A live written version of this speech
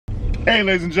Hey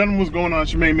ladies and gentlemen, what's going on?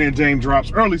 It's your main man Daym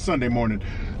drops early Sunday morning.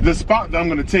 The spot that I'm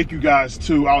going to take you guys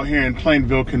to out here in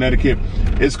Plainville, Connecticut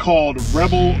is called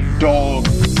Rebel Dog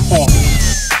Coffee.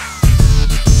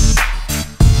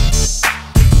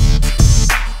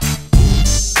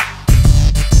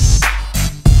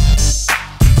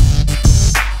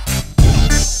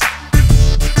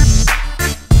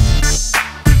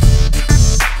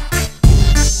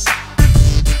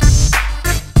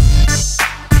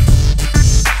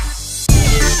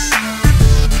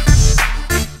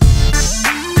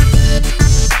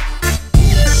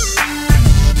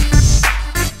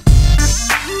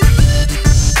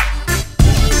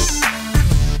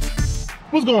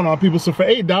 What's going on, people? So for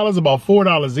 $8, about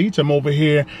 $4 each, I'm over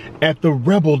here at the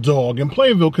Rebel Dog in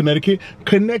Plainville, Connecticut,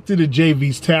 connected to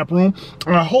JV's Tap Room.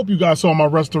 I hope you guys saw my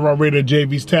restaurant rated at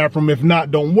JV's Tap Room. If not,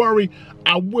 don't worry.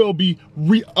 I will be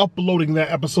re-uploading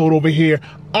that episode over here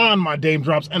on my Daym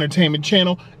Drops Entertainment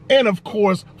channel. And of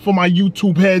course, for my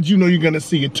YouTube heads, you know you're gonna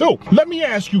see it too. Let me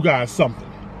ask you guys something.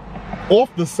 Off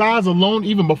the size alone,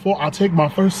 even before I take my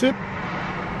first sip,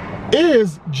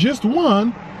 is just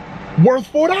one worth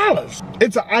 $4.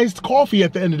 It's an iced coffee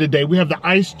at the end of the day. We have the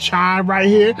iced chai right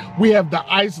here. We have the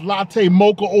iced latte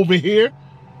mocha over here.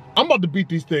 I'm about to beat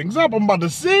these things up. I'm about to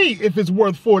see if it's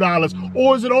worth $4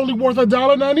 or is it only worth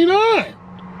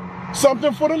 $1.99?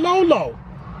 Something for the low.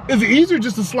 Is it easier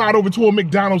just to slide over to a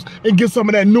McDonald's and get some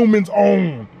of that Newman's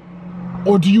Own?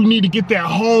 Or do you need to get that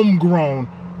homegrown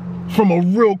from a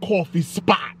real coffee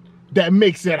spot that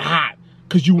makes it hot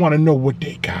because you want to know what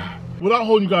they got? Without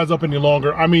holding you guys up any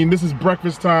longer, I mean, this is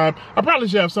breakfast time. I probably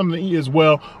should have something to eat as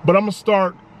well, but I'm gonna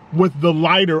start with the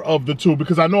lighter of the two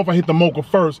because I know if I hit the mocha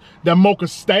first, that mocha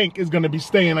stank is gonna be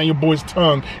staying on your boy's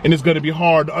tongue and it's gonna be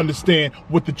hard to understand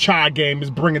what the chai game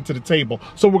is bringing to the table.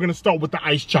 So we're gonna start with the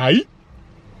iced chai.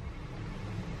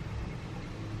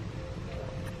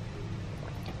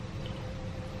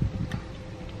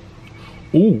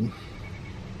 Ooh.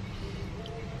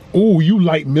 Ooh, you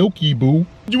like milky, boo.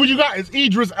 What you got is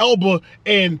Idris Elba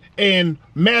and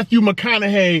Matthew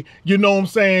McConaughey, you know what I'm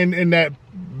saying, in that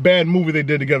bad movie they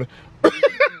did together. Let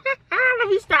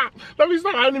me stop. I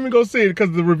didn't even go see it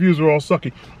because the reviews were all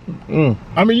sucky.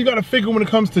 I mean, you gotta figure when it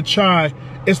comes to chai,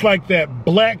 it's like that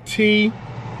black tea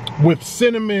with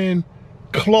cinnamon,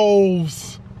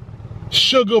 cloves,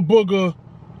 sugar booger,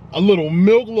 a little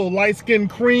milk, a little light-skinned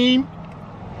cream,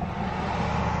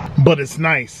 but it's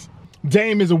nice.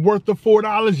 Daym, is it worth the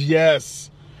 $4? Yes.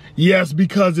 Yes,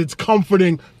 because it's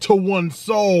comforting to one's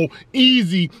soul,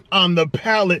 easy on the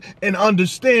palate and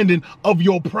understanding of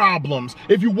your problems.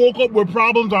 If you woke up with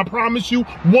problems, I promise you,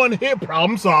 one hit,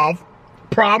 problem solved.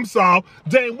 Problem solved.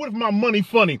 Daym, what if my money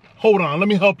funny? Hold on, let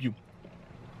me help you.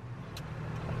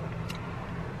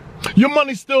 Your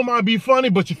money still might be funny,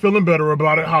 but you're feeling better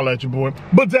about it. Holla at your boy.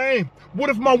 But Daym, what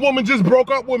if my woman just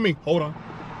broke up with me? Hold on.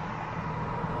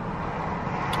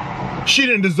 She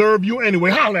didn't deserve you anyway.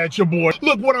 Holla at your boy.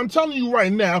 Look, what I'm telling you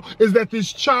right now is that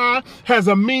this chai has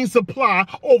a mean supply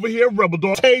over here at Rebel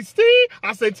Dog. Tasty?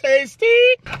 I say tasty.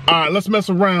 All right, let's mess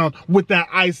around with that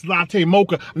iced latte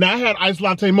mocha. Now, I had iced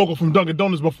latte mocha from Dunkin'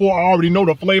 Donuts before. I already know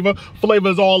the flavor. Flavor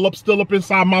is all up, still up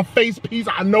inside my face piece.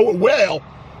 I know it well.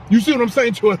 You see what I'm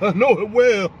saying to it? I know it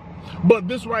well. But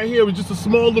this right here is just a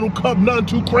small little cup, nothing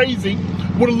too crazy,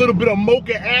 with a little bit of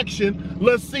mocha action.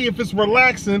 Let's see if it's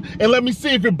relaxing, and let me see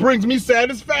if it brings me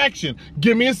satisfaction.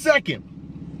 Give me a second.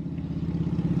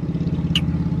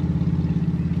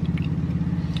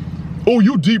 Oh,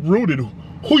 you deep-rooted.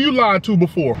 Who you lied to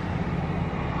before?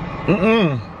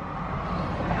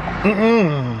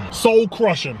 Soul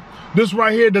crushing. This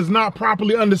right here does not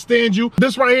properly understand you.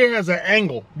 This right here has an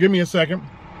angle. Give me a second.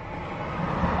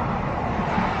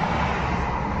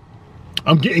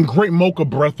 I'm getting great mocha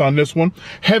breath on this one.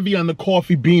 Heavy on the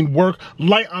coffee bean work,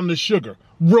 light on the sugar.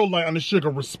 Real light on the sugar,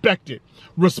 respect it.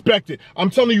 Respect it. I'm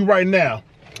telling you right now,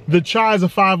 the chai is a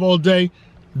 5 all day.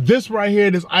 This right here,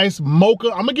 this iced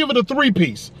mocha, I'm gonna give it a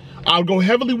 3-piece. I'll go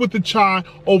heavily with the chai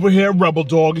over here at Rebel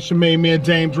Dog. It's your main man,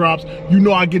 Daym Drops. You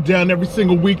know I get down every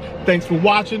single week. Thanks for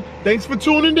watching. Thanks for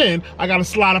tuning in. I gotta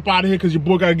slide up out of here because your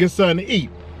boy gotta get something to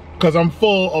eat. Because I'm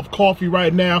full of coffee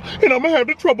right now, and I'm gonna have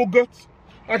the trouble guts.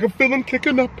 I can feel them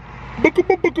kicking up.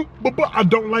 I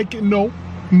don't like it, no.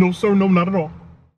 No, sir, no, not at all.